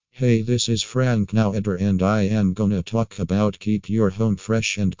Hey, this is Frank Noweder and I am gonna talk about keep your home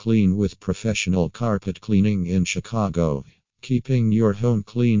fresh and clean with professional carpet cleaning in Chicago. Keeping your home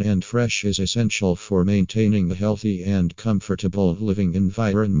clean and fresh is essential for maintaining a healthy and comfortable living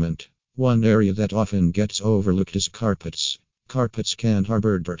environment. One area that often gets overlooked is carpets. Carpets can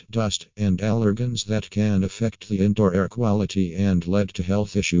harbor dirt, dust, and allergens that can affect the indoor air quality and lead to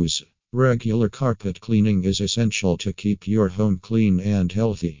health issues. Regular carpet cleaning is essential to keep your home clean and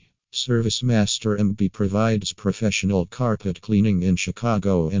healthy. ServiceMaster MB provides professional carpet cleaning in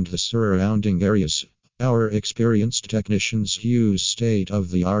Chicago and the surrounding areas. Our experienced technicians use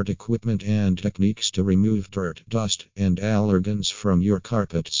state-of-the-art equipment and techniques to remove dirt, dust, and allergens from your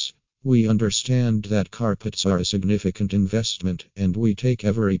carpets. We understand that carpets are a significant investment, and we take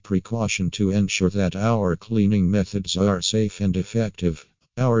every precaution to ensure that our cleaning methods are safe and effective.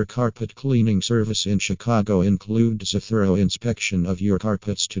 Our carpet cleaning service in Chicago includes a thorough inspection of your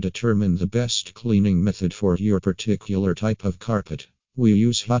carpets to determine the best cleaning method for your particular type of carpet. We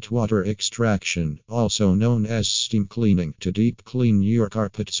use hot water extraction, also known as steam cleaning, to deep clean your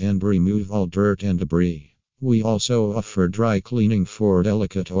carpets and remove all dirt and debris. We also offer dry cleaning for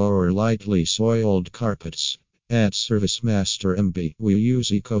delicate or lightly soiled carpets. At ServiceMaster MB, we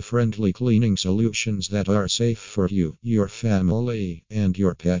use eco-friendly cleaning solutions that are safe for you, your family, and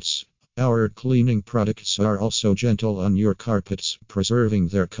your pets. Our cleaning products are also gentle on your carpets, preserving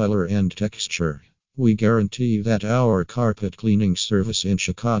their color and texture. We guarantee that our carpet cleaning service in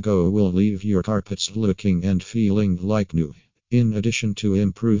Chicago will leave your carpets looking and feeling like new. In addition to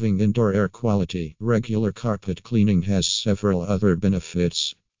improving indoor air quality, regular carpet cleaning has several other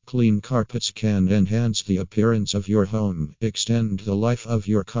benefits. Clean carpets can enhance the appearance of your home, extend the life of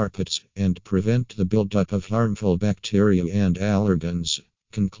your carpets, and prevent the buildup of harmful bacteria and allergens.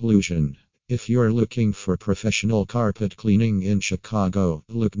 Conclusion: if you're looking for professional carpet cleaning in Chicago,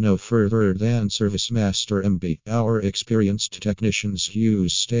 look no further than ServiceMaster MB. Our experienced technicians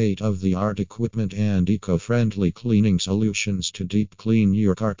use state-of-the-art equipment and eco-friendly cleaning solutions to deep clean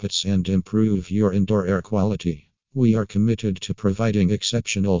your carpets and improve your indoor air quality. We are committed to providing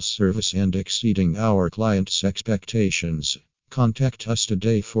exceptional service and exceeding our clients' expectations. Contact us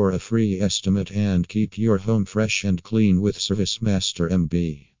today for a free estimate and keep your home fresh and clean with ServiceMaster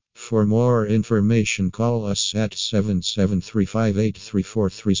MB. For more information, call us at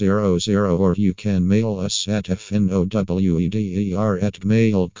 773583430 or you can mail us at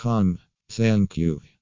fnoweder@gmail.com. Thank you.